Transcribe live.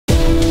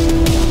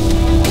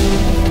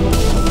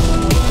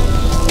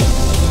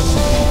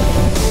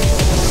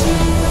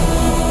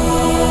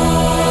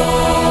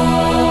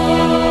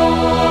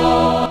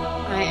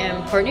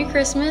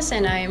Christmas,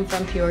 and I am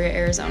from Peoria,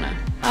 Arizona.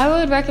 I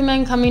would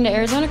recommend coming to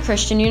Arizona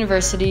Christian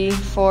University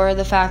for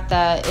the fact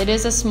that it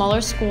is a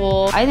smaller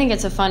school. I think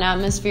it's a fun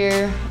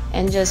atmosphere,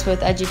 and just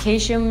with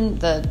education,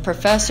 the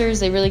professors,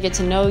 they really get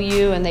to know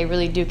you and they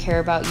really do care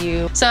about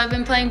you. So I've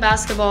been playing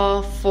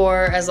basketball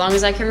for as long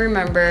as I can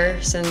remember,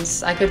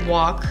 since I could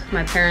walk.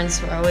 My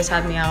parents always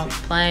had me out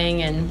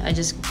playing, and I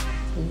just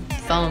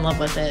fell in love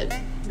with it.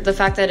 The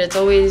fact that it's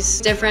always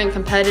different,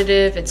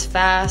 competitive, it's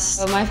fast.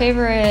 So my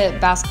favorite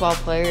basketball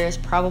player is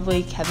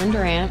probably Kevin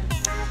Durant.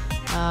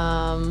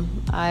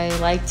 I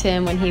liked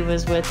him when he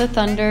was with the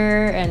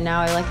Thunder, and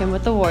now I like him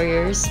with the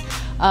Warriors.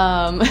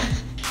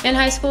 In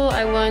high school,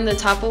 I won the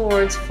top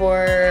awards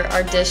for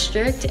our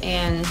district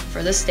and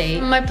for the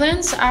state. My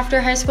plans after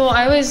high school,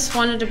 I always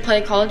wanted to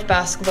play college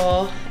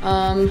basketball.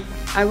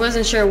 I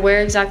wasn't sure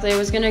where exactly I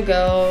was gonna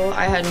go.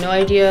 I had no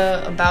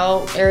idea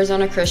about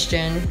Arizona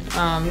Christian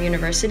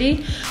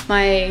University.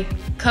 My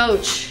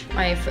coach,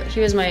 he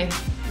was my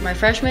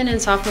freshman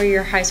and sophomore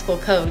year high school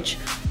coach,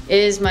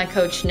 is my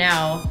coach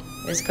now,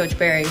 is Coach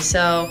Barry.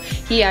 So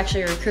he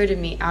actually recruited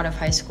me out of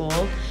high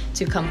school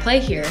to come play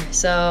here.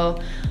 So,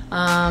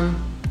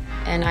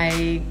 and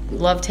I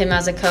loved him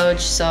as a coach,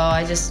 so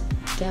I just,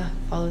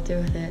 followed through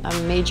with it.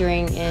 I'm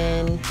majoring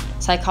in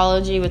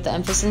psychology with the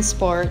emphasis in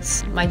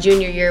sports. My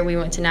junior year, we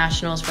went to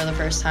nationals for the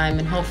first time,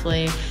 and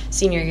hopefully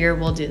senior year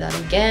we'll do that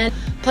again.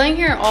 Playing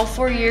here all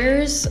 4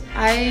 years,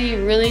 I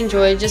really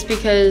enjoyed, just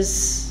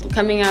because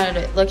coming at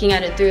it, looking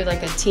at it through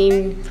like a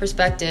team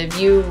perspective,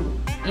 you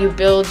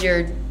build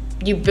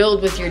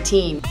with your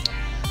team.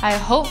 I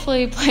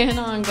hopefully plan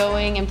on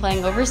going and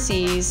playing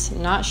overseas,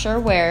 not sure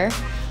where.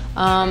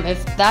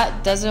 If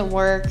that doesn't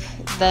work,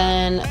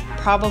 then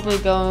probably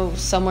go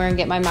somewhere and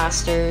get my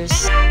master's.